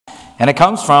And it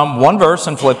comes from one verse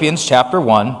in Philippians chapter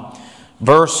 1,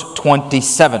 verse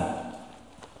 27.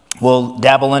 We'll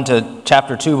dabble into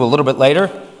chapter 2 a little bit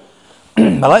later.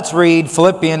 But let's read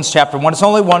Philippians chapter 1. It's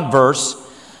only one verse,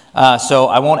 so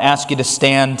I won't ask you to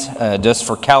stand just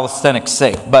for calisthenics'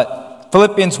 sake. But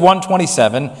Philippians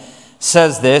 1:27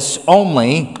 says this,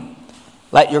 "Only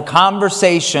let your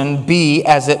conversation be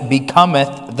as it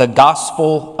becometh the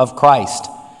gospel of Christ,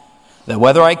 that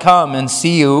whether I come and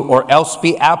see you or else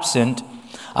be absent,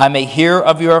 I may hear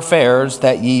of your affairs,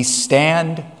 that ye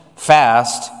stand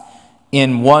fast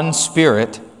in one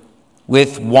spirit,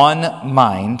 with one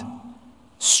mind,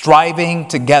 striving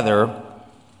together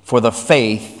for the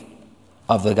faith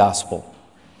of the gospel."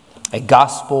 A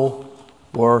gospel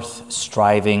worth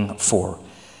striving for.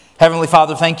 Heavenly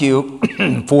Father, thank you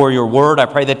for your word. I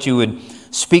pray that you would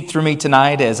speak through me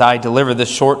tonight as I deliver this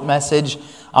short message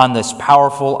on this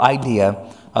powerful idea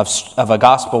of a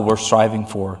gospel worth striving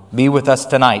for. Be with us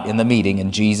tonight in the meeting.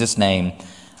 In Jesus' name,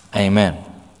 amen.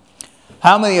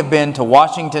 How many have been to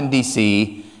Washington,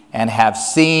 D.C. and have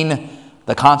seen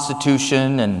the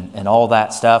Constitution and all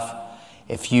that stuff?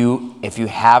 If you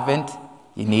haven't,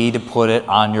 you need to put it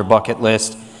on your bucket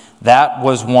list. That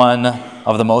was one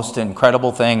of the most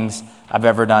incredible things I've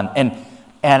ever done.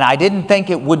 And I didn't think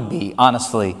it would be,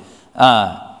 honestly.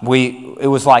 It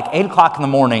was like 8 o'clock in the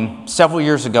morning several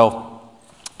years ago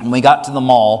when we got to the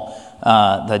mall,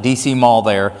 the D.C. mall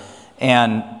there,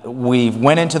 and we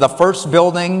went into the first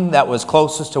building that was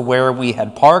closest to where we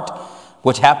had parked,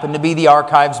 which happened to be the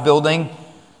Archives building,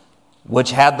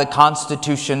 which had the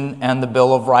Constitution and the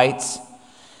Bill of Rights.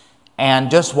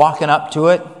 And just walking up to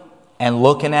it and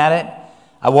looking at it,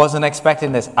 I wasn't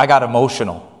expecting this. I got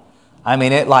emotional. I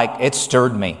mean, it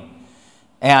stirred me.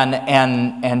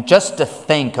 And just to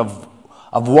think of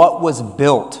what was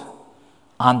built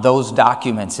on those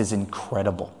documents is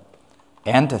incredible.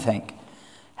 And to think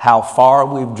how far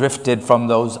we've drifted from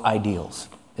those ideals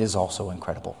is also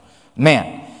incredible.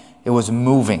 Man, it was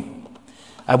moving.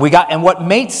 And what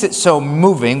makes it so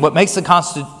moving, what makes the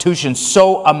Constitution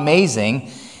so amazing,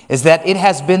 is that it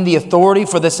has been the authority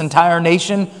for this entire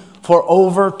nation for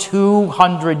over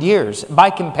 200 years. By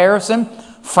comparison,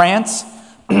 France,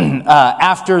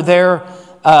 after their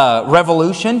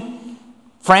revolution,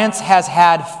 France has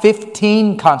had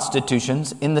 15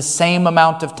 constitutions in the same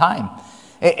amount of time.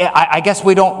 I guess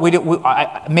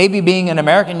maybe being an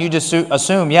American, you just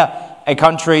assume, a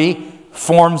country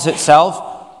forms itself,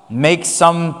 makes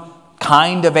some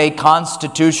kind of a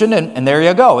constitution, and there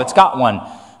you go, it's got one.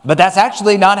 But that's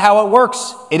actually not how it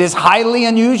works. It is highly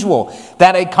unusual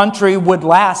that a country would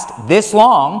last this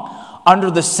long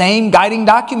under the same guiding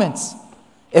documents.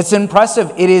 It's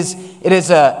impressive. It is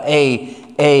an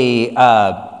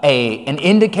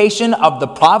indication of the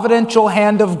providential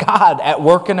hand of God at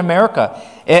work in America.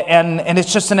 And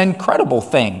it's just an incredible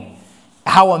thing.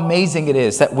 How amazing it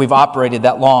is that we've operated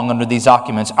that long under these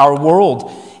documents. In our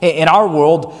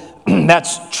world,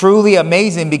 that's truly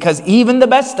amazing, because even the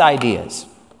best ideas,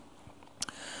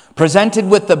 presented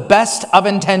with the best of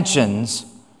intentions,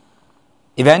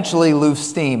 eventually lose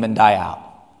steam and die out.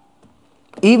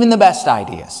 Even the best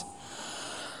ideas.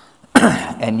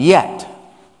 And yet,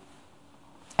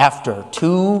 after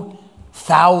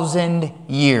 2,000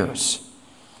 years,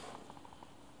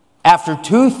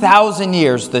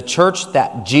 the church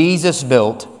that Jesus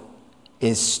built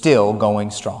is still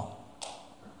going strong.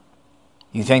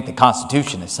 You think the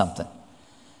Constitution is something.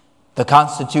 The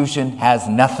Constitution has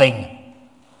nothing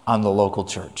on the local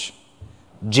church.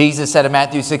 Jesus said in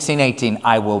Matthew 16:18,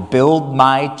 "I will build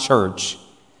my church,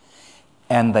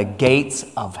 and the gates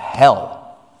of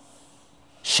hell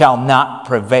shall not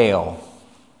prevail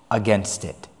against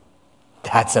it."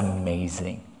 That's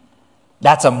amazing.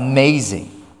 That's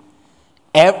amazing.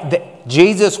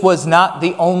 Jesus was not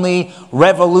the only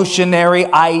revolutionary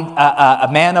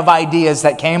man of ideas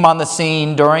that came on the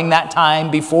scene during that time,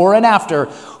 before and after,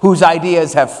 whose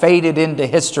ideas have faded into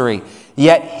history.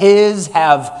 Yet his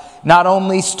have not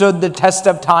only stood the test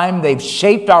of time, they've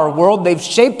shaped our world, they've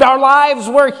shaped our lives.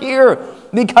 We're here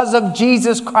because of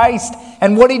Jesus Christ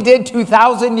and what he did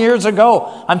 2,000 years ago.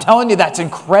 I'm telling you, that's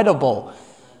incredible.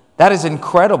 That is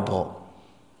incredible.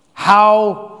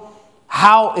 How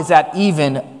is that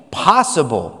even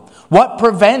possible? What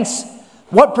prevents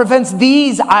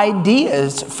these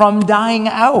ideas from dying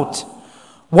out?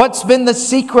 What's been the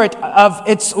secret of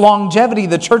its longevity,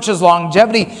 the church's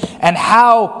longevity, and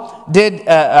how did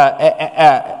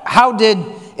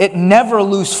it never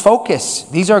lose focus?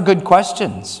 These are good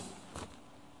questions.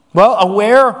 Well,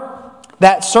 aware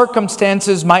that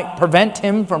circumstances might prevent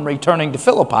him from returning to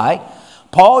Philippi,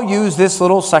 Paul used this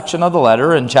little section of the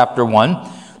letter in chapter 1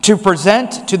 to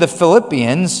present to the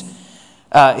Philippians,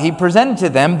 he presented to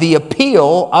them the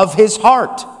appeal of his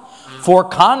heart for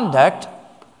conduct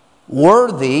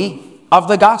worthy of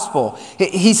the gospel.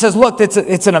 He says, look,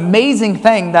 it's an amazing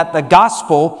thing that the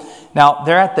gospel, now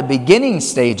they're at the beginning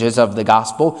stages of the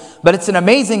gospel, but it's an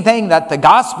amazing thing that the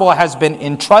gospel has been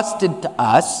entrusted to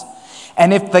us.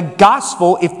 And if the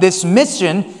gospel, if this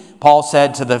mission, Paul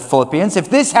said to the Philippians, if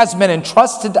this has been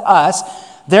entrusted to us,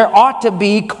 there ought to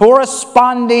be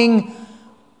corresponding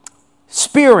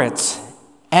spirits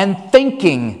and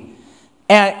thinking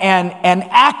and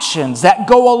actions that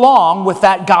go along with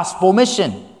that gospel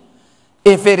mission,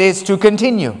 if it is to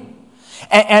continue.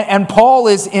 And Paul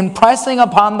is impressing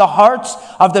upon the hearts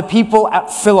of the people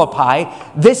at Philippi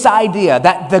this idea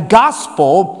that the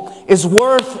gospel is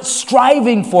worth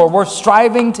striving for, worth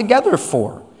striving together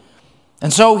for.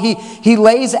 And so he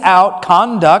lays out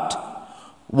conduct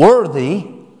worthy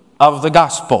of the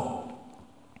gospel.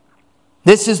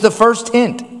 This is the first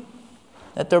hint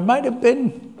that there might have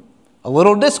been a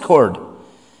little discord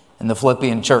in the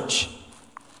Philippian church.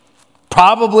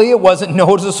 Probably it wasn't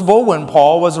noticeable when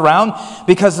Paul was around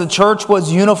because the church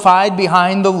was unified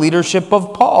behind the leadership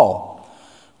of Paul.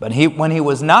 But when he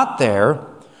was not there,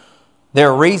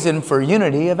 their reason for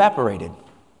unity evaporated.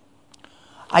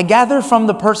 I gather from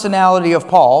the personality of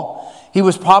Paul, he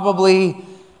was probably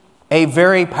a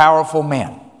very powerful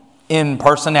man in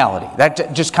personality.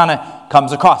 That just kind of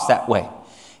comes across that way.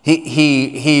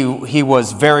 He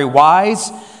was very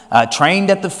wise, trained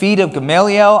at the feet of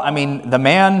Gamaliel. I mean, the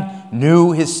man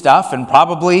knew his stuff, and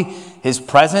probably his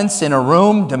presence in a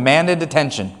room demanded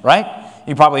attention, right?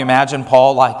 You probably imagine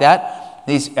Paul like that.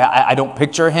 I don't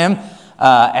picture him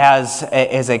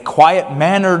as a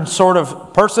quiet-mannered sort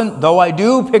of person, though I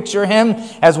do picture him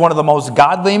as one of the most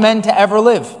godly men to ever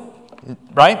live,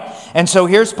 right? And so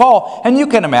here's Paul, and you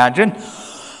can imagine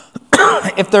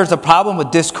if there's a problem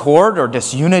with discord or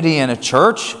disunity in a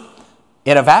church,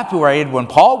 it evaporated when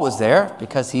Paul was there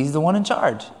because he's the one in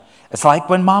charge. It's like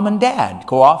when mom and dad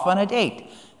go off on a date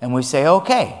and we say,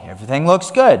 okay, everything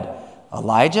looks good.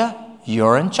 Elijah,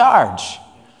 you're in charge.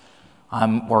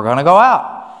 We're going to go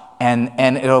out.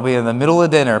 And it'll be in the middle of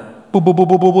dinner. Boop, boop, boop,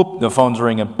 boop, boop, boop. The phone's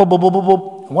ringing. Boop, boop, boop, boop,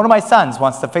 boop. One of my sons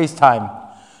wants to FaceTime.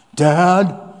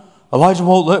 Dad, Elijah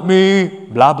won't let me.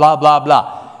 Blah, blah, blah,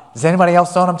 blah. Does anybody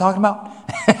else know what I'm talking about?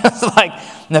 It's like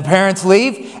the parents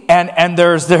leave and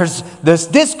there's this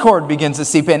discord begins to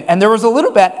seep in. And there was a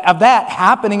little bit of that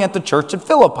happening at the church at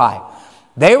Philippi.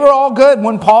 They were all good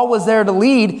when Paul was there to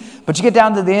lead, but you get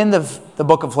down to the end of the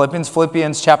book of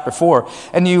Philippians chapter 4,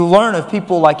 and you learn of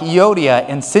people like Euodia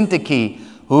and Syntyche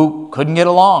who couldn't get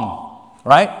along,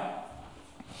 right?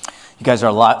 You guys are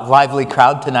a lively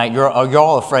crowd tonight. You're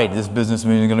all afraid this business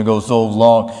meeting is going to go so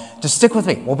long. Just stick with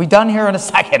me. We'll be done here in a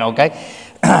second, okay?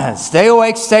 Stay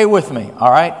awake, stay with me,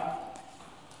 all right?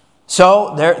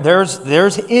 So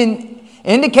there's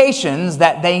indications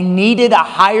that they needed a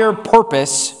higher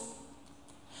purpose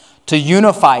to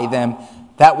unify them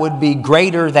that would be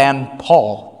greater than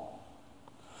Paul.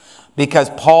 Because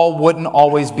Paul wouldn't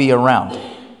always be around.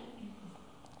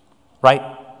 Right?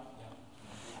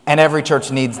 And every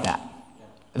church needs that.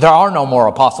 There are no more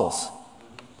apostles.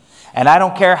 And I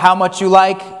don't care how much you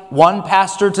like one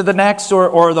pastor to the next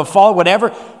or the fall,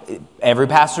 whatever. Every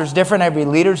pastor is different. Every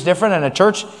leader is different. And a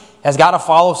church has got to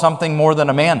follow something more than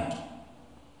a man.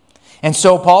 And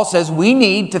so Paul says we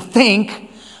need to think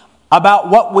about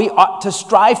what we ought to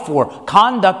strive for.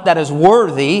 Conduct that is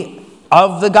worthy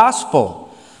of the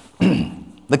gospel.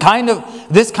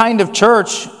 This kind of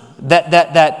church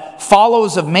that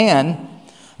follows of man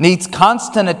needs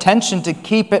constant attention to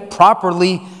keep it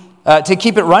properly, to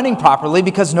keep it running properly,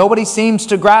 because nobody seems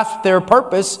to grasp their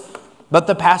purpose but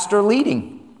the pastor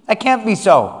leading. That can't be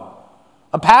so.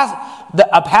 A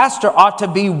pastor ought to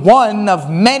be one of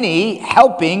many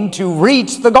helping to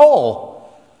reach the goal.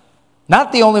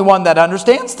 Not the only one that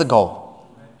understands the goal.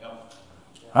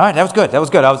 All right, that was good. That was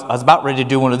good. I was about ready to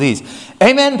do one of these.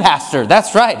 Amen, pastor.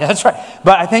 That's right. That's right.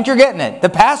 But I think you're getting it. The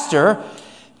pastor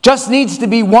just needs to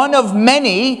be one of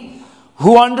many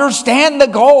who understand the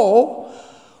goal,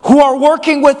 who are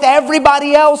working with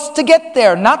everybody else to get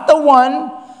there. Not the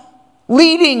one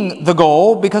leading the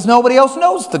goal because nobody else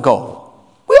knows the goal.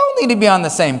 We all need to be on the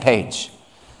same page.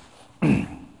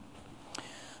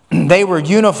 They were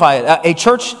unified. A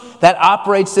church that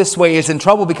operates this way is in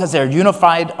trouble because they're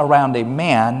unified around a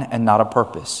man and not a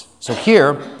purpose. So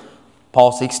here,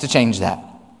 Paul seeks to change that.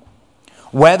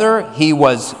 Whether he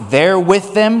was there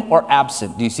with them or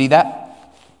absent. Do you see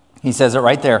that? He says it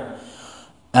right there.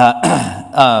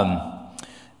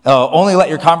 Only let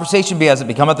your conversation be as it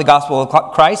becometh the gospel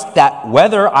of Christ, that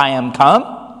whether I am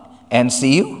come, and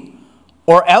see you,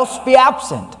 or else be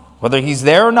absent, whether he's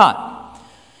there or not.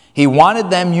 He wanted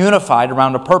them unified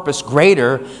around a purpose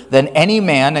greater than any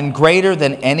man and greater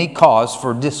than any cause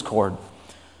for discord.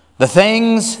 The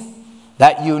things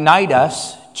that unite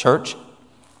us, church,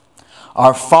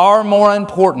 are far more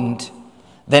important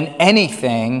than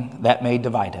anything that may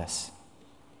divide us.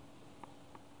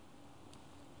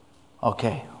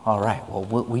 Okay, all right.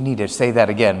 Well, we need to say that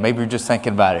again. Maybe you're just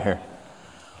thinking about it here.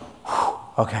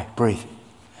 Okay, breathe.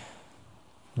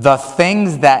 The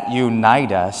things that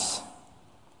unite us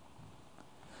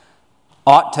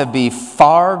ought to be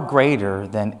far greater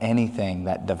than anything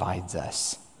that divides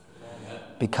us.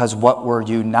 Because what we're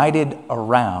united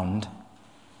around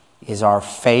is our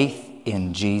faith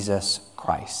in Jesus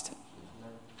Christ.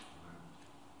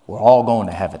 We're all going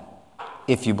to heaven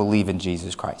if you believe in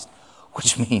Jesus Christ.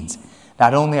 Which means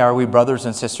not only are we brothers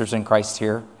and sisters in Christ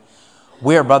here,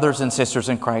 we are brothers and sisters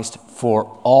in Christ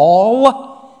for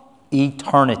all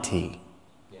eternity.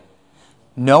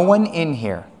 No one in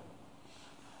here,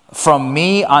 from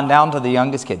me on down to the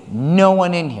youngest kid, no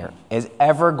one in here is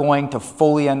ever going to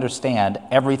fully understand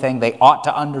everything they ought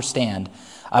to understand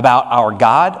about our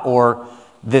God or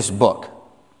this book.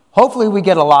 Hopefully we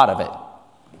get a lot of it.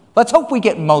 Let's hope we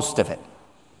get most of it.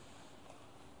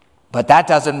 But that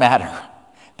doesn't matter,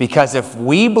 because if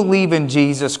we believe in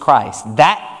Jesus Christ,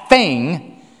 that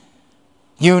thing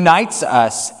unites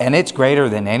us, and it's greater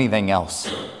than anything else.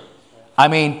 I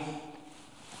mean,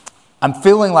 I'm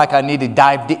feeling like I need to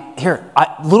dive deep. Here,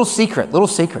 little secret.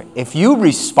 If you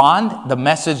respond, the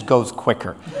message goes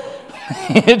quicker.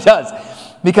 It does.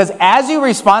 Because as you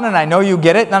respond, and I know you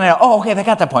get it, then I know, oh, okay, they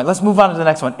got that point. Let's move on to the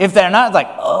next one. If they're not, it's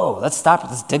like, oh, let's stop.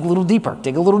 Let's dig a little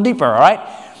deeper, all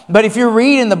right? But if you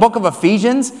read in the book of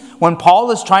Ephesians, when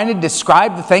Paul is trying to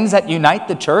describe the things that unite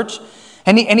the church,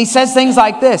 and he says things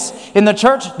like this: in the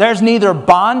church, there's neither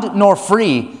bond nor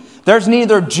free. There's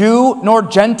neither Jew nor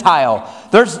Gentile.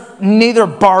 There's neither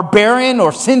barbarian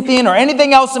or Scythian or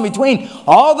anything else in between.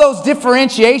 All those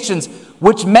differentiations,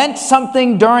 which meant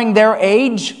something during their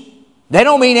age, they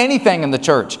don't mean anything in the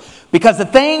church. Because the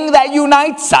thing that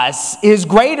unites us is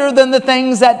greater than the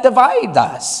things that divide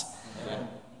us.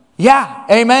 Yeah,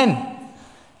 amen.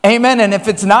 Amen. And if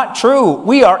it's not true,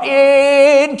 we are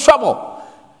in trouble.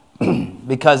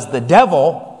 Because the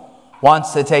devil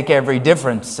wants to take every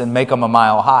difference and make them a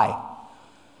mile high.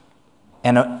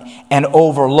 And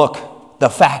overlook the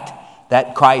fact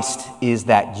that Christ is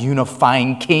that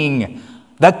unifying king.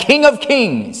 The King of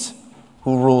Kings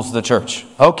who rules the church.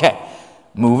 Okay,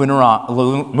 moving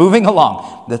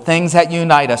along. The things that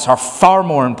unite us are far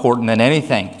more important than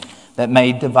anything that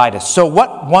may divide us. So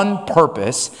what one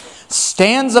purpose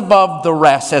stands above the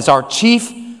rest as our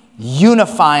chief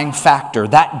unifying factor,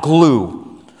 that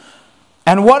glue?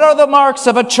 And what are the marks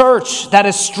of a church that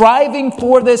is striving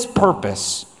for this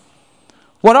purpose?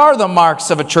 What are the marks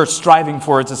of a church striving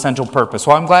for its essential purpose?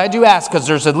 Well, I'm glad you asked, because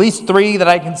there's at least 3 that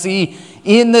I can see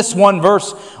in this one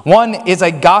verse. One is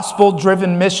a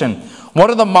gospel-driven mission.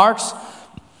 What are the marks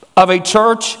of a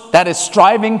church that is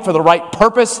striving for the right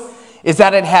purpose? Is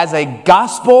that it has a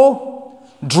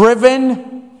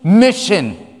gospel-driven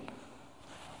mission.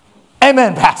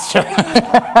 Amen, Pastor.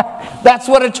 That's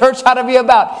what a church ought to be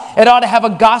about. It ought to have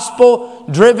a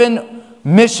gospel-driven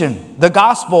mission. The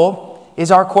gospel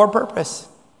is our core purpose.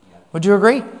 Would you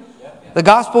agree? The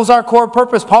gospel is our core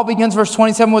purpose. Paul begins verse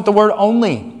 27 with the word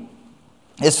only.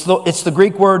 It's the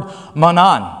Greek word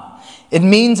monon. It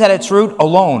means at its root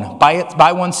alone,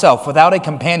 by oneself, without a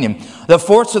companion. The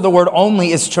force of the word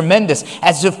only is tremendous,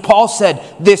 as if Paul said,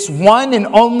 this one and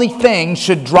only thing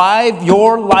should drive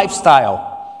your lifestyle.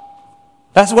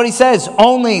 That's what he says.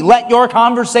 Only let your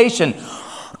conversation,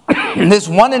 this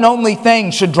one and only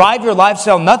thing should drive your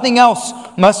lifestyle. Nothing else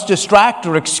must distract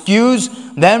or excuse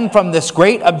them from this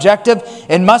great objective.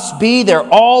 It must be their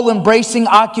all-embracing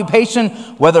occupation,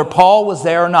 whether Paul was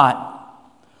there or not.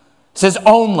 It says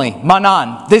only,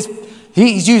 manan.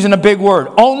 He's using a big word.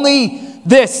 Only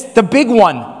this, the big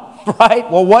one,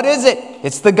 right? Well, what is it?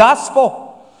 It's the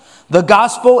gospel. The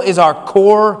gospel is our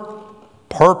core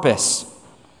purpose.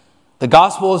 The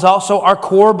gospel is also our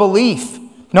core belief.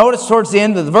 Notice towards the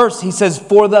end of the verse, he says,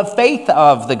 for the faith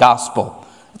of the gospel.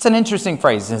 It's an interesting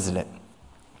phrase, isn't it?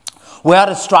 We ought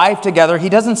to strive together. He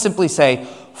doesn't simply say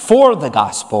for the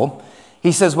gospel.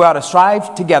 He says we ought to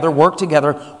strive together, work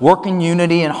in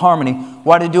unity and harmony.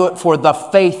 We ought to do it for the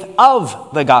faith of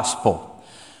the gospel.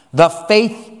 The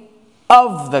faith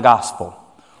of the gospel.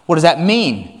 What does that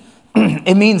mean?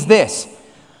 It means this.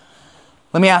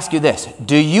 Let me ask you this.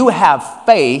 Do you have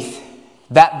faith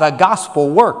that the gospel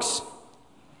works?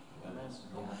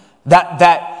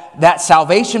 That that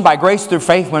salvation by grace through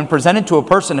faith, when presented to a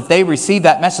person, if they receive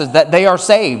that message, that they are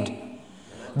saved?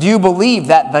 Do you believe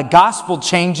that the gospel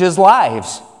changes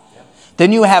lives?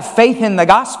 Then you have faith in the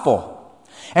gospel.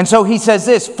 And so he says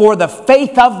this, for the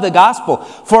faith of the gospel,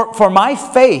 for my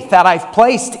faith that I've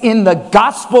placed in the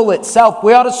gospel itself,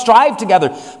 we ought to strive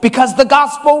together because the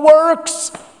gospel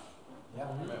works.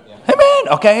 Amen.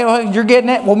 Okay, well, you're getting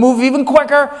it. We'll move even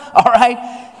quicker. All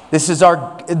right.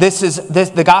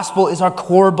 The gospel is our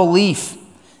core belief.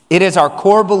 It is our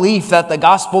core belief that the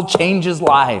gospel changes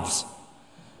lives.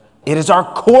 It is our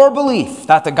core belief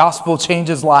that the gospel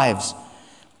changes lives.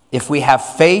 If we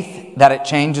have faith that it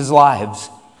changes lives,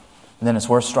 then it's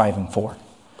worth striving for.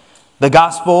 The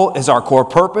gospel is our core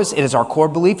purpose. It is our core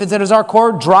belief. It is our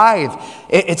core drive.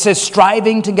 It says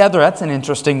striving together. That's an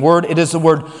interesting word. It is the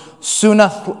word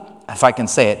if I can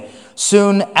say it,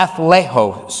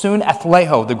 sunethleho,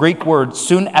 the Greek word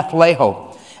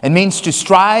sunethleho. It means to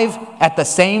strive at the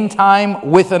same time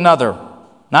with another.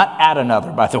 Not at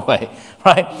another, by the way,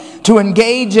 right? To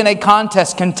engage in a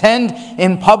contest, contend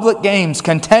in public games,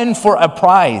 contend for a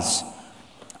prize.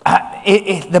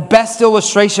 The best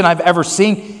illustration I've ever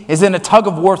seen is in a tug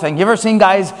of war thing. You ever seen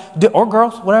guys, or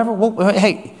girls, whatever? Well,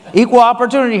 hey, equal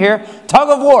opportunity here. Tug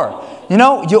of war. You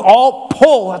know, you all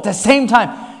pull at the same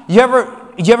time. You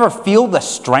ever feel the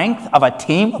strength of a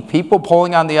team of people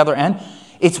pulling on the other end?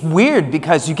 It's weird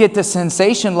because you get this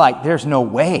sensation like there's no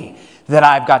way that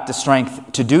I've got the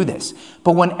strength to do this.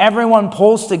 But when everyone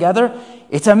pulls together,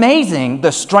 it's amazing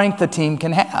the strength the team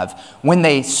can have when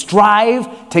they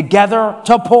strive together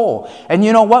to pull. And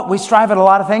you know what? We strive at a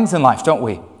lot of things in life, don't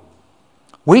we?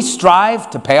 We strive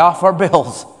to pay off our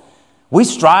bills. We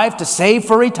strive to save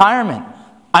for retirement.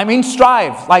 I mean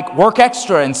strive, like work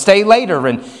extra and stay later.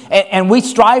 And we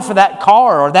strive for that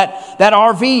car or that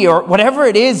RV or whatever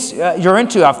it is you're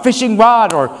into, a fishing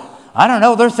rod or I don't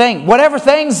know, their thing. Whatever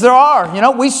things there are, you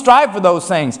know, we strive for those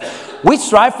things. We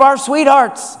strive for our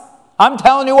sweethearts. I'm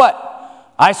telling you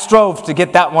what, I strove to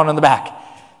get that one on the back.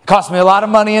 It cost me a lot of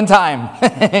money and time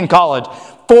in college.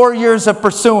 4 years of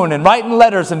pursuing and writing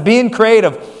letters and being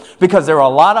creative because there were a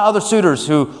lot of other suitors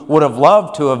who would have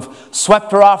loved to have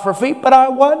swept her off her feet, but I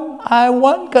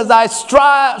won because I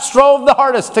strove the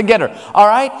hardest to get her. All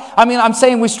right? I mean, I'm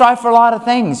saying we strive for a lot of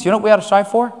things. You know what we ought to strive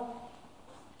for?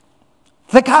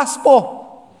 The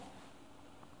gospel.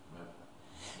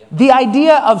 The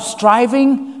idea of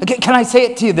striving, can I say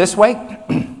it to you this way?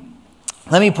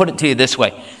 Let me put it to you this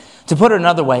way. To put it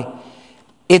another way,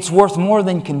 it's worth more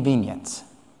than convenience.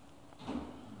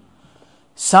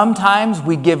 Sometimes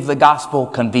we give the gospel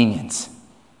convenience.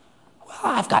 Well,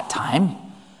 I've got time.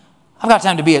 I've got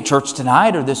time to be at church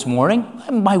tonight or this morning.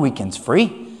 My weekend's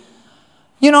free.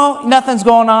 You know, nothing's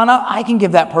going on. I can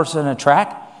give that person a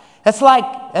tract.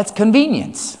 That's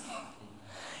convenience.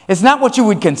 It's not what you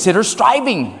would consider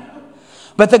striving.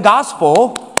 But the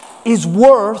gospel is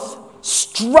worth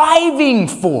striving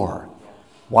for.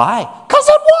 Why? Because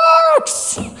it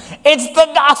works. It's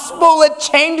the gospel. It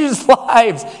changes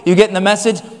lives. You getting the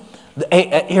message?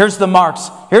 Here's the marks.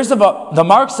 Here's the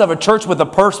marks of a church with a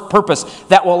purpose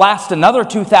that will last another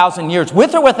 2,000 years,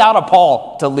 with or without a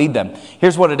Paul to lead them.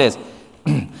 Here's what it is.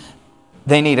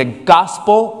 They need a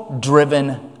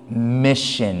gospel-driven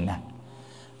mission.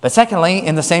 But secondly,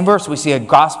 in the same verse, we see a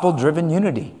gospel-driven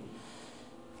unity.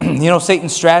 You know,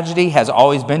 Satan's strategy has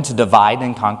always been to divide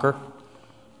and conquer.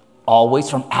 Always,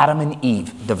 from Adam and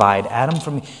Eve. Divide Adam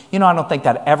from Eve. You know, I don't think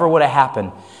that ever would have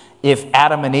happened if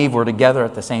Adam and Eve were together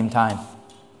at the same time.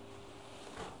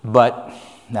 But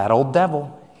that old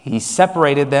devil, he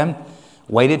separated them,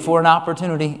 waited for an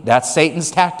opportunity. That's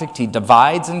Satan's tactic. He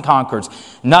divides and conquers.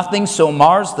 Nothing so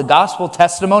mars the gospel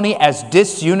testimony as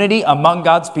disunity among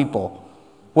God's people.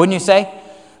 Wouldn't you say?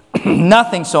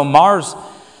 Nothing so mars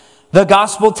the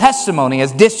gospel testimony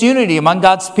as disunity among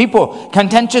God's people.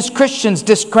 Contentious Christians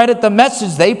discredit the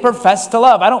message they profess to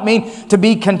love. I don't mean to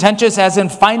be contentious as in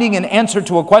finding an answer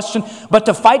to a question, but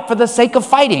to fight for the sake of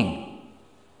fighting.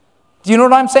 Do you know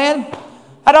what I'm saying?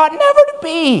 That ought never to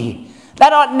be.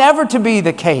 That ought never to be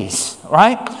the case,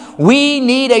 right? We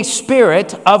need a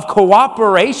spirit of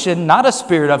cooperation, not a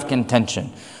spirit of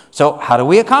contention. So how do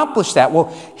we accomplish that?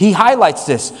 Well, he highlights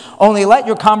this. Only let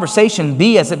your conversation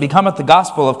be as it becometh the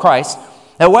gospel of Christ,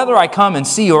 that whether I come and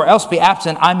see or else be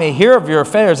absent, I may hear of your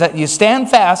affairs, that you stand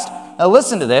fast. Now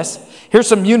listen to this. Here's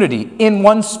some unity in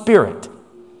one spirit.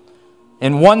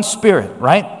 In one spirit,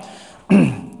 right?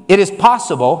 It is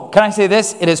possible. Can I say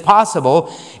this? It is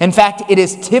possible. In fact, it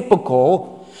is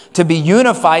typical to be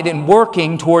unified in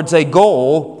working towards a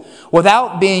goal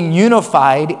without being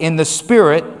unified in the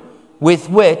spirit with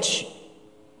which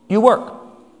you work.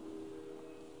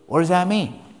 What does that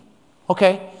mean?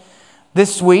 Okay.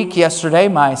 This week, yesterday,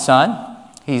 my son,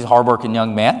 he's a hardworking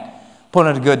young man, put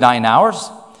in a good 9 hours.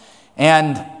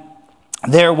 And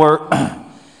there were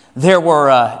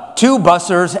two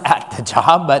bussers at the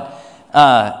job,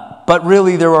 but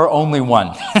really there were only one.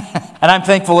 And I'm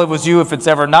thankful it was you. If it's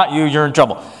ever not you, you're in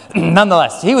trouble.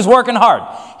 Nonetheless, he was working hard.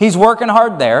 He's working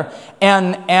hard there.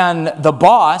 And the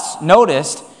boss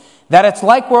noticed that it's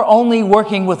like we're only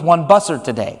working with one busser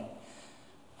today.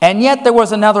 And yet there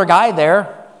was another guy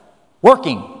there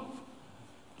working.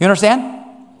 You understand?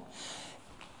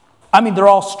 I mean, they're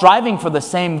all striving for the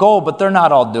same goal, but they're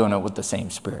not all doing it with the same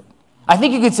spirit. I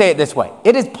think you could say it this way.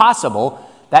 It is possible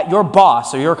that your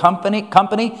boss or your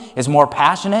company is more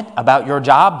passionate about your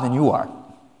job than you are.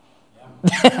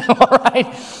 All right?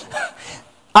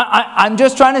 I'm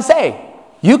just trying to say,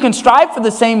 you can strive for the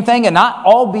same thing and not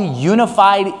all be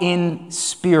unified in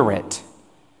spirit.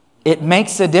 It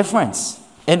makes a difference.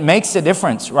 It makes a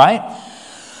difference, right?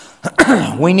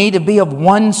 We need to be of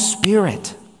one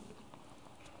spirit.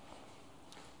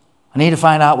 I need to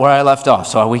find out where I left off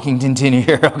so we can continue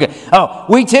here. Okay. Oh,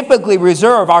 we typically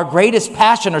reserve our greatest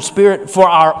passion or spirit for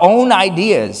our own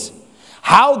ideas.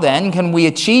 How then can we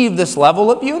achieve this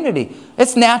level of unity?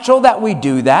 It's natural that we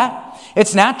do that.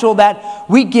 It's natural that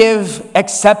we give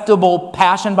acceptable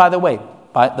passion. By the way,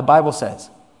 the Bible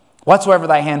says, whatsoever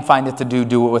thy hand findeth to do,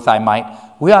 do it with thy might.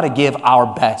 We ought to give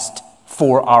our best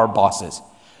for our bosses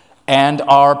and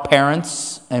our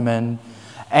parents. Amen.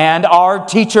 And our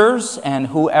teachers and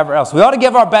whoever else. We ought to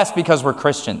give our best because we're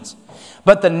Christians.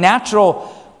 But the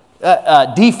natural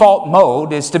default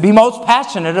mode is to be most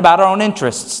passionate about our own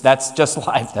interests. That's just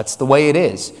life. That's the way it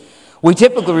is. We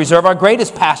typically reserve our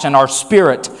greatest passion, our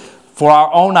spirit, for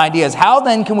our own ideas. How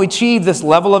then can we achieve this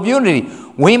level of unity?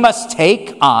 We must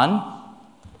take on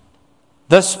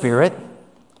the Spirit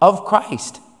of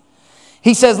Christ.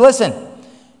 He says, listen,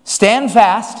 stand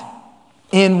fast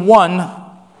in one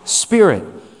spirit.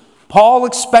 Paul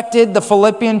expected the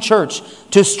Philippian church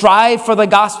to strive for the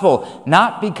gospel,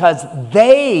 not because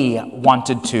they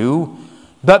wanted to,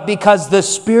 but because the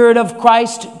Spirit of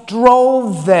Christ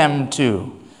drove them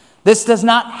to. This does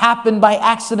not happen by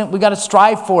accident. We got to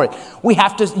strive for it. We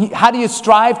have to. How do you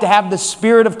strive to have the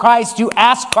Spirit of Christ? You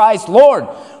ask Christ, Lord,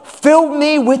 fill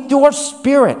me with your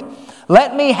Spirit.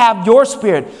 Let me have your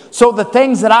Spirit so the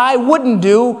things that I wouldn't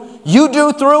do, you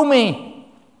do through me.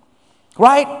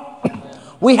 Right?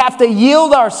 We have to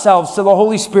yield ourselves to the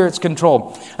Holy Spirit's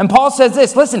control. And Paul says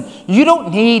this, listen, you don't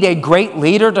need a great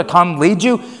leader to come lead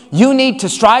you. You need to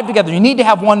strive together. You need to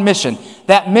have one mission.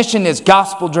 That mission is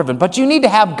gospel-driven. But you need to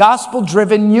have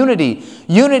gospel-driven unity.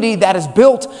 Unity that is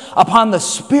built upon the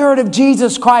Spirit of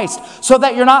Jesus Christ. So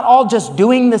that you're not all just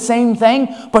doing the same thing,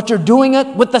 but you're doing it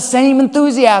with the same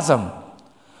enthusiasm.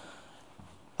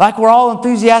 Like we're all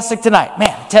enthusiastic tonight.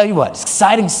 Man, I tell you what, it's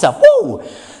exciting stuff. Woo!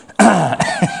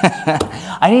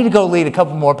 I need to go lead a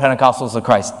couple more Pentecostals of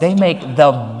Christ. They make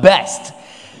the best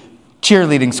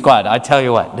cheerleading squad. I tell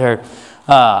you what,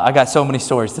 I got so many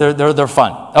stories. They're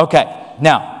fun. Okay,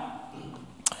 now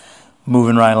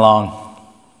moving right along.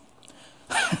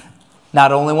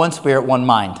 Not only one spirit, one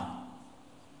mind.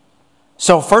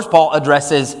 So first Paul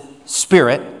addresses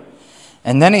spirit,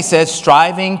 and then he says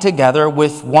striving together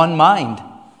with one mind.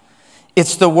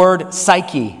 It's the word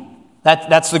psyche.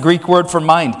 That's the Greek word for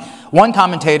mind. One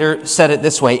commentator said it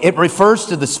this way. It refers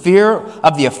to the sphere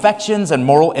of the affections and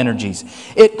moral energies.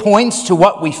 It points to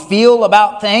what we feel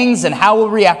about things and how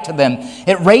we react to them.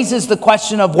 It raises the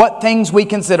question of what things we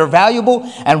consider valuable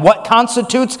and what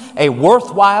constitutes a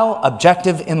worthwhile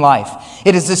objective in life.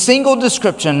 It is a single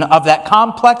description of that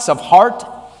complex of heart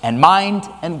and mind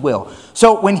and will.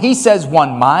 So when he says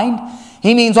one mind,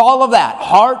 he means all of that.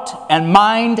 Heart and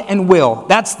mind and will.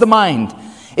 That's the mind.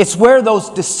 It's where those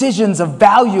decisions of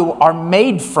value are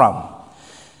made from.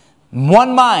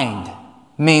 One mind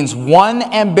means one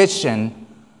ambition,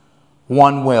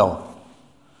 one will.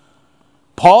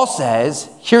 Paul says,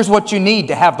 here's what you need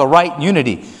to have the right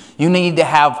unity. You need to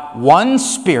have one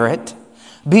spirit,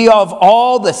 be of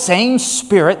all the same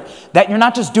spirit, that you're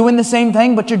not just doing the same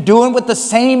thing, but you're doing with the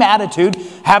same attitude.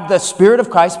 Have the Spirit of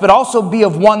Christ, but also be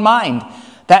of one mind,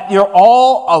 that you're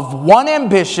all of one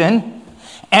ambition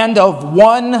and of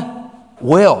one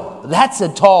will. That's a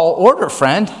tall order,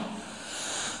 friend.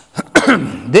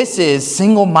 This is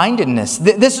single-mindedness.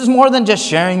 This is more than just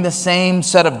sharing the same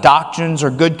set of doctrines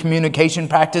or good communication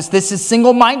practice. This is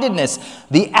single-mindedness,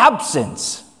 the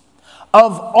absence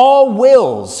of all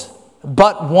wills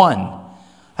but one.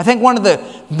 I think one of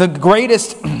the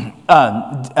greatest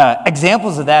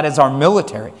examples of that is our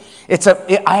military.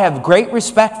 I have great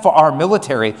respect for our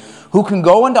military who can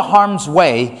go into harm's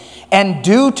way and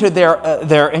due to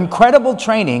their incredible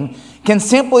training can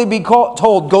simply be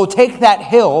told, go take that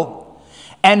hill,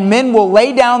 and men will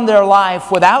lay down their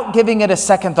life without giving it a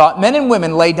second thought. Men and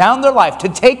women lay down their life to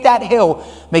take that hill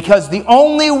because the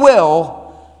only will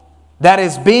that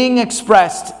is being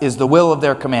expressed is the will of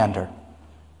their commander.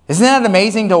 Isn't that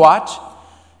amazing to watch?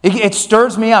 It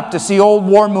stirs me up to see old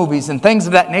war movies and things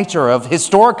of that nature of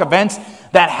historic events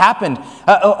that happened,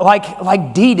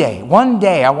 like D-Day. One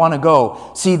day I want to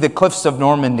go see the cliffs of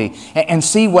Normandy and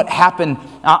see what happened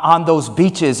on those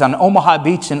beaches, on Omaha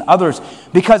Beach and others,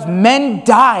 because men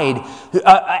died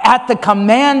at the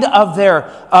command of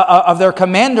their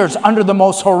commanders under the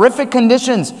most horrific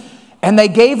conditions. And they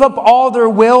gave up all their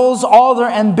wills, all their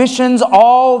ambitions,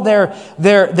 all their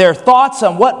thoughts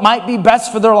on what might be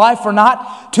best for their life or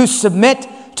not, to submit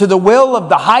to the will of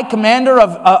the high commander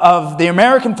of the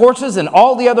American forces and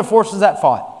all the other forces that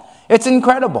fought. It's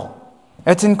incredible.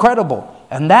 It's incredible.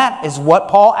 And that is what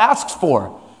Paul asks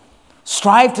for.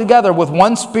 Strive together with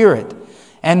one spirit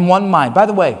and one mind. By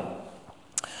the way,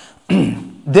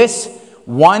 this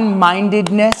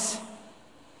one-mindedness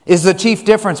is the chief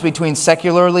difference between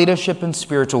secular leadership and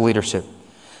spiritual leadership.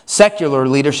 Secular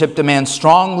leadership demands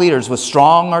strong leaders with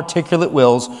strong, articulate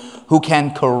wills who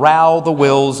can corral the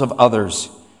wills of others.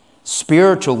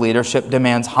 Spiritual leadership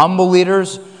demands humble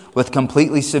leaders with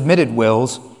completely submitted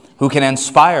wills who can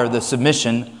inspire the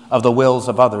submission of the wills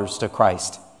of others to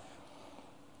Christ.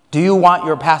 Do you want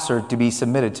your pastor to be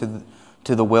submitted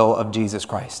to the will of Jesus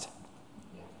Christ?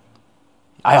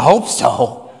 I hope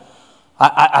so.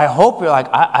 I hope you're like,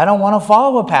 I don't want to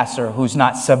follow a pastor who's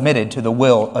not submitted to the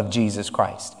will of Jesus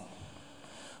Christ.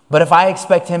 But if I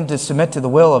expect him to submit to the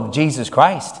will of Jesus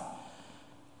Christ,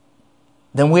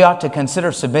 then we ought to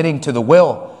consider submitting to the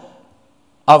will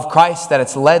of Christ that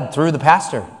it's led through the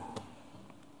pastor.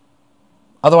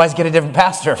 Otherwise, get a different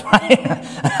pastor, right?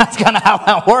 That's kind of how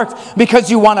that works.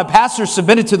 Because you want a pastor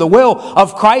submitted to the will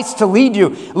of Christ to lead you.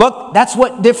 Look, that's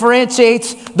what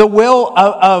differentiates the will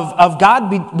of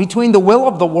God between the will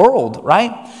of the world,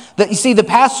 right? You see, the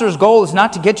pastor's goal is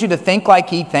not to get you to think like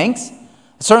he thinks.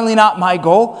 It's certainly not my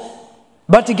goal.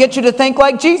 But to get you to think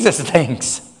like Jesus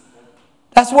thinks.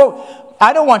 That's what,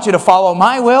 I don't want you to follow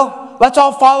my will. Let's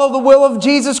all follow the will of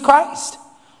Jesus Christ.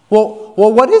 Well,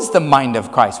 what is the mind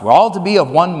of Christ? We're all to be of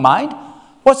one mind.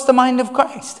 What's the mind of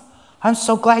Christ? I'm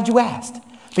so glad you asked.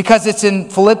 Because it's in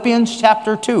Philippians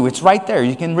chapter 2. It's right there.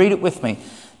 You can read it with me.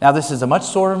 Now, this is a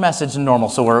much shorter message than normal.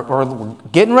 So we're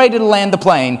getting ready to land the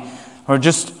plane. We're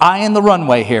just eyeing the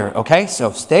runway here. Okay?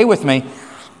 So stay with me.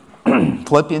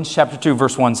 Philippians chapter 2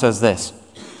 verse 1 says this.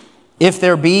 If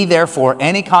there be therefore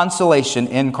any consolation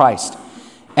in Christ,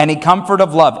 any comfort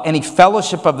of love, any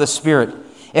fellowship of the Spirit,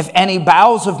 if any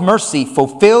bowels of mercy,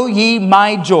 fulfill ye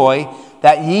my joy,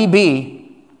 that ye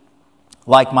be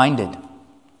like-minded.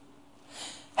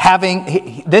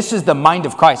 This is the mind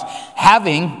of Christ.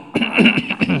 Having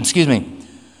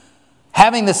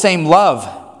the same love,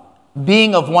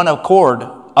 being of one accord,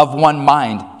 of one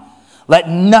mind. Let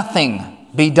nothing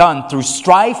be done through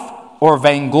strife or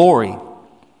vainglory,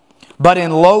 but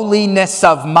in lowliness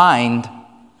of mind,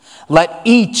 let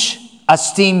each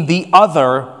esteem the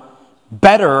other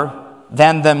better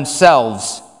than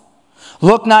themselves.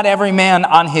 Look not every man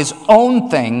on his own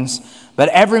things, but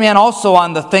every man also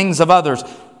on the things of others.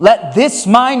 Let this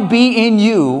mind be in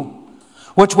you,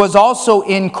 which was also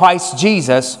in Christ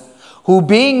Jesus, who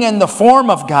being in the form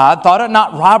of God, thought it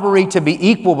not robbery to be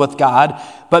equal with God,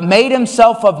 but made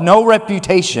himself of no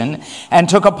reputation, and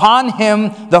took upon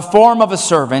him the form of a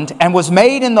servant, and was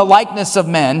made in the likeness of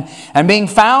men, and being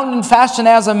found in fashion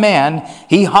as a man,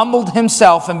 he humbled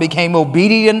himself and became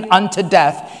obedient unto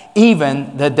death,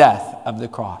 even the death of the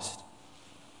cross.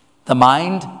 The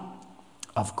mind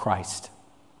of Christ.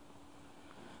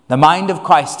 The mind of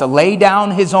Christ to lay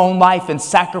down his own life and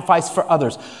sacrifice for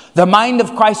others. The mind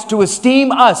of Christ to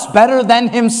esteem us better than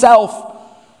himself.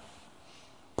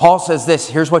 Paul says this,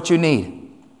 here's what you need.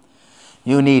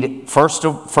 You need, first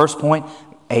point,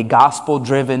 a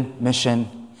gospel-driven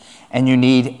mission. And you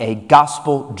need a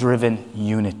gospel-driven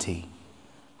unity.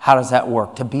 How does that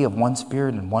work? To be of one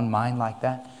spirit and one mind like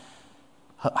that?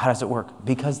 How does it work?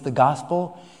 Because the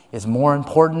gospel is more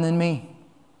important than me.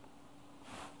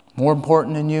 More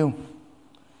important than you.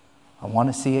 I want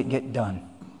to see it get done.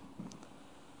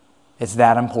 It's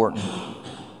that important.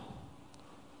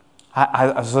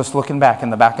 I was just looking back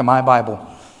in the back of my Bible,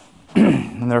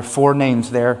 and there are 4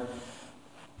 names there.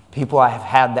 People I have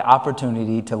had the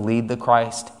opportunity to lead the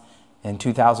Christ in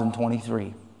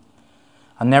 2023.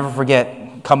 I'll never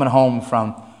forget coming home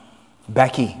from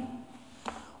Becky.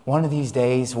 One of these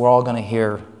days, we're all going to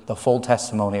hear the full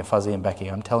testimony of Fuzzy and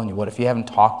Becky. I'm telling you what, if you haven't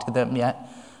talked to them yet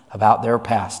about their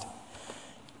past,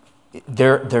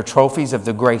 they're trophies of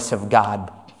the grace of God.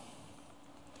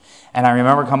 And I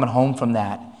remember coming home from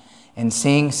that and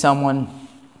seeing someone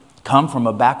come from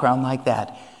a background like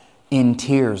that in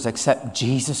tears, accept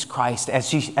Jesus Christ. As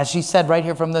she said right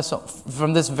here from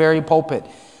this very pulpit,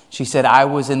 she said, I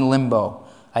was in limbo.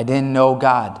 I didn't know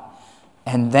God.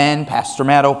 And then Pastor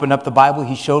Matt opened up the Bible.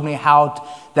 He showed me how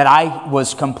that I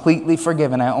was completely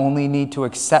forgiven. I only need to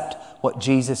accept what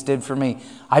Jesus did for me.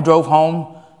 I drove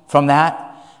home from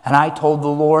that and I told the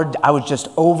Lord, I was just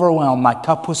overwhelmed. My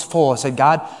cup was full. I said,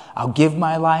 God, I'll give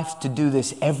my life to do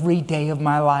this every day of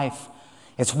my life.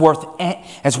 It's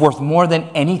worth more than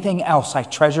anything else I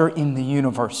treasure in the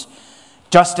universe.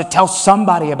 Just to tell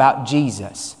somebody about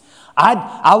Jesus.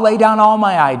 I'll lay down all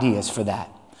my ideas for that.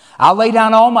 I'll lay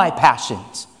down all my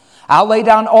passions. I'll lay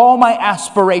down all my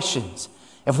aspirations.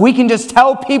 If we can just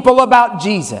tell people about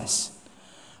Jesus.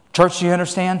 Church, do you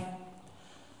understand?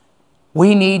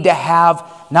 We need to have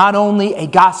not only a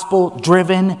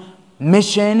gospel-driven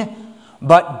mission,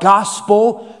 but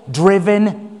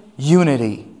gospel-driven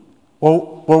unity.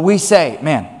 Where we say,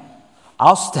 man,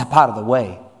 I'll step out of the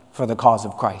way for the cause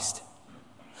of Christ.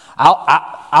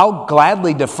 I'll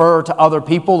gladly defer to other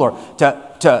people or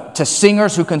to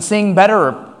singers who can sing better,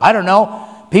 or I don't know,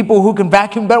 people who can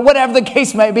vacuum better, whatever the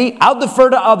case may be. I'll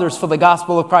defer to others for the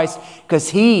gospel of Christ because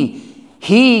He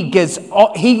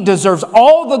deserves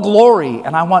all the glory,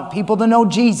 and I want people to know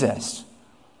Jesus.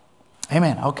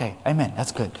 Amen. Okay. Amen.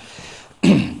 That's good.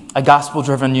 A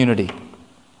gospel-driven unity.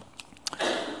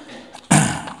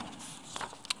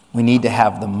 We need to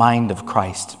have the mind of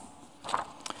Christ.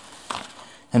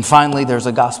 And finally, there's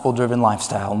a gospel-driven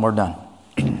lifestyle, and we're done.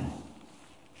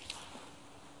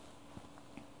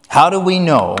 How do we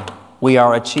know we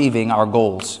are achieving our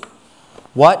goals?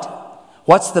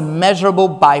 What's the measurable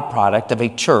byproduct of a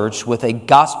church with a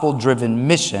gospel-driven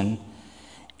mission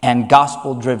and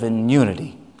gospel-driven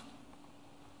unity?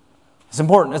 It's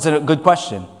important. It's a good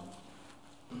question.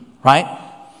 Right?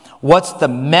 What's the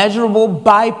measurable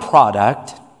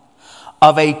byproduct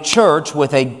of a church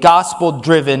with a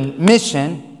gospel-driven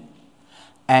mission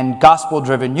and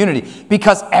gospel-driven unity?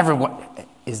 Because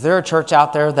is there a church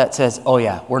out there that says, oh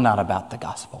yeah, we're not about the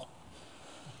gospel?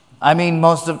 I mean,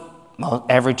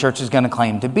 every church is going to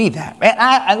claim to be that.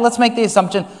 Let's make the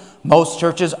assumption most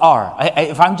churches are.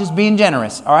 If I'm just being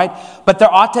generous, all right? But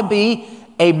there ought to be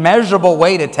a measurable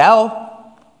way to tell.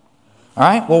 All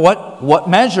right? Well, what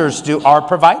measures are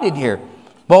provided here?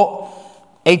 Well,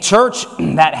 a church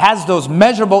that has those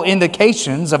measurable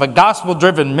indications of a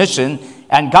gospel-driven mission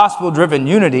and gospel-driven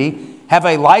unity have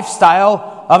a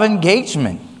lifestyle of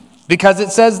engagement. Because it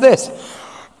says this,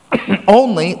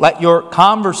 only let your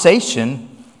conversation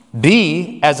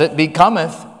be as it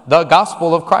becometh the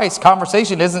gospel of Christ.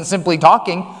 Conversation isn't simply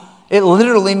talking. It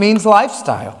literally means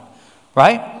lifestyle.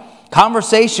 Right?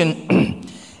 Conversation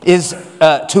is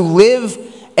to live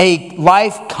a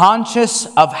life conscious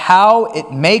of how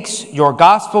it makes your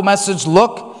gospel message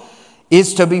look,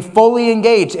 is to be fully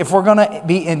engaged. If we're going to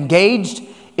be engaged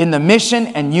in the mission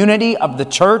and unity of the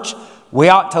church, we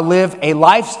ought to live a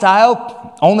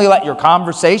lifestyle. Only let your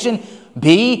conversation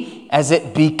be as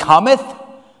it becometh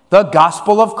the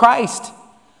gospel of Christ.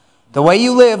 The way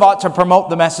you live ought to promote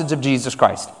the message of Jesus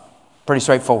Christ. Pretty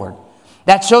straightforward.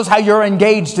 That shows how you're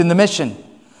engaged in the mission.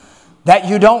 That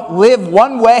you don't live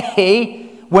one way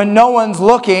when no one's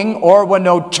looking or when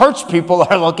no church people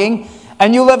are looking,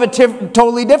 and you live a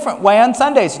totally different way on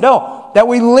Sundays. No, that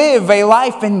we live a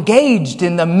life engaged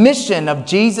in the mission of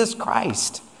Jesus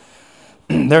Christ.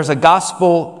 There's a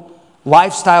gospel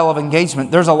lifestyle of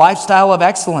engagement. There's a lifestyle of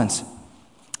excellence.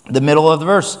 The middle of the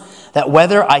verse, that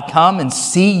whether I come and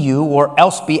see you or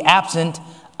else be absent,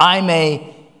 I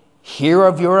may hear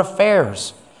of your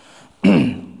affairs.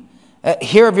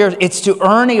 It's to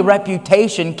earn a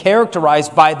reputation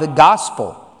characterized by the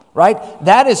gospel, right?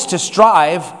 That is to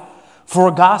strive for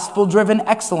gospel-driven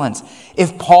excellence.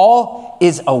 If Paul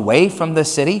is away from the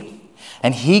city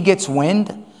and he gets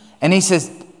wind and he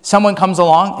says, someone comes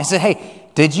along and says, hey,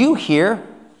 did you hear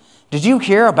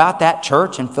about that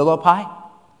church in Philippi?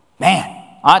 Man,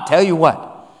 I tell you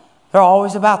what, they're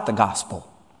always about the gospel.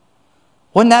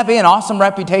 Wouldn't that be an awesome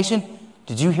reputation?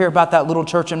 Did you hear about that little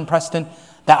church in Preston?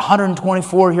 That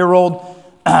 124-year-old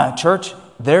church?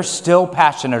 They're still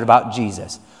passionate about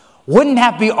Jesus. Wouldn't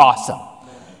that be awesome?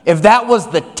 If that was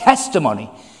the testimony.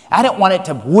 I don't want it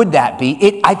to, would that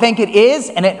be? I think it is,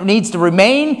 and it needs to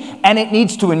remain, and it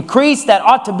needs to increase. That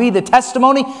ought to be the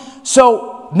testimony.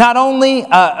 So not only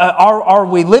are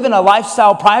we living a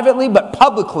lifestyle privately, but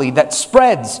publicly that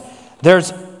spreads.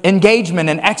 There's engagement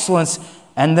and excellence,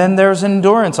 and then there's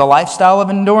endurance, a lifestyle of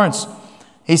endurance.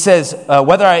 He says,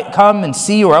 whether I come and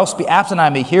see you or else be absent, I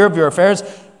may hear of your affairs,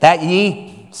 that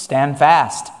ye stand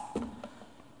fast.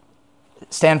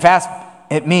 Stand fast,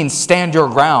 it means stand your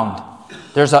ground.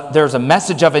 There's a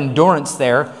message of endurance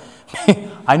there.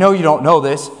 I know you don't know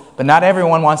this, but not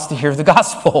everyone wants to hear the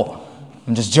gospel.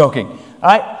 I'm just joking. All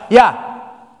right? Yeah.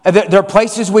 There are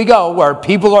places we go where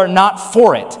people are not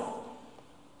for it.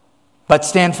 But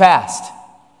stand fast.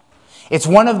 It's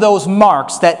one of those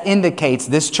marks that indicates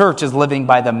this church is living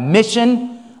by the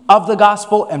mission of the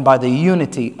gospel and by the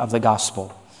unity of the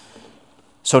gospel.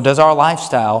 So does our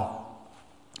lifestyle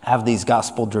have these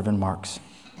gospel-driven marks?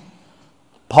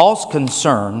 Paul's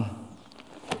concern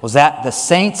was that the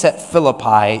saints at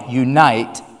Philippi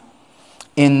unite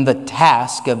in the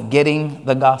task of getting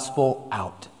the gospel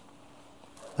out.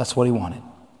 That's what he wanted.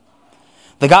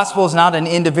 The gospel is not an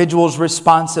individual's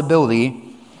responsibility.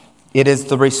 It is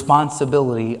the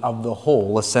responsibility of the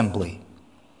whole assembly.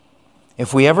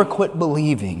 If we ever quit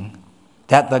believing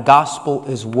that the gospel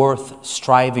is worth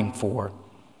striving for,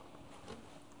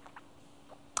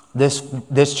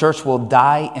 this church will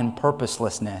die in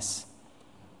purposelessness.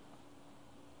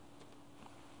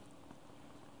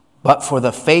 But for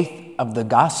the faith of the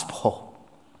gospel,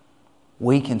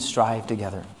 we can strive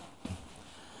together.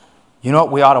 You know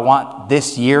what we ought to want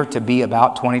this year to be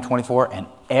about, 2024, and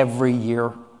every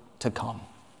year to come?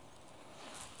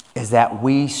 Is that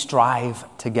we strive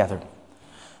together.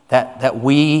 That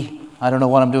we, I don't know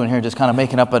what I'm doing here, just kind of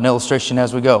making up an illustration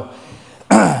as we go.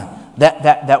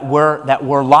 that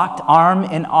we're locked arm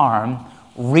in arm,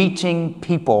 reaching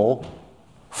people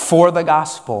for the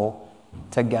gospel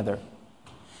together.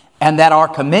 And that our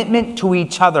commitment to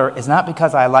each other is not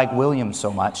because I like William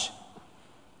so much,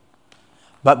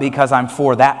 but because I'm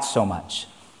for that so much.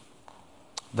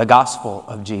 The gospel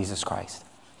of Jesus Christ.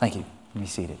 Thank you. Be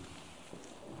seated.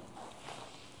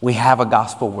 We have a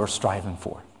gospel we're striving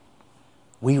for.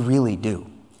 We really do.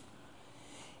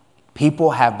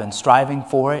 People have been striving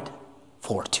for it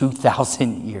for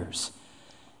 2,000 years.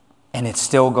 And it's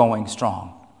still going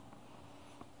strong.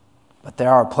 But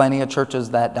there are plenty of churches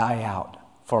that die out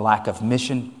for lack of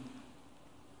mission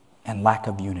and lack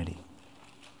of unity.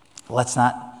 Let's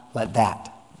not let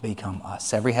that become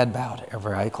us. Every head bowed,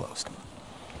 every eye closed.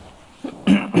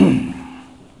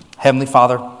 Heavenly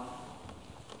Father,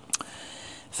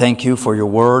 thank you for your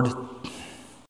word.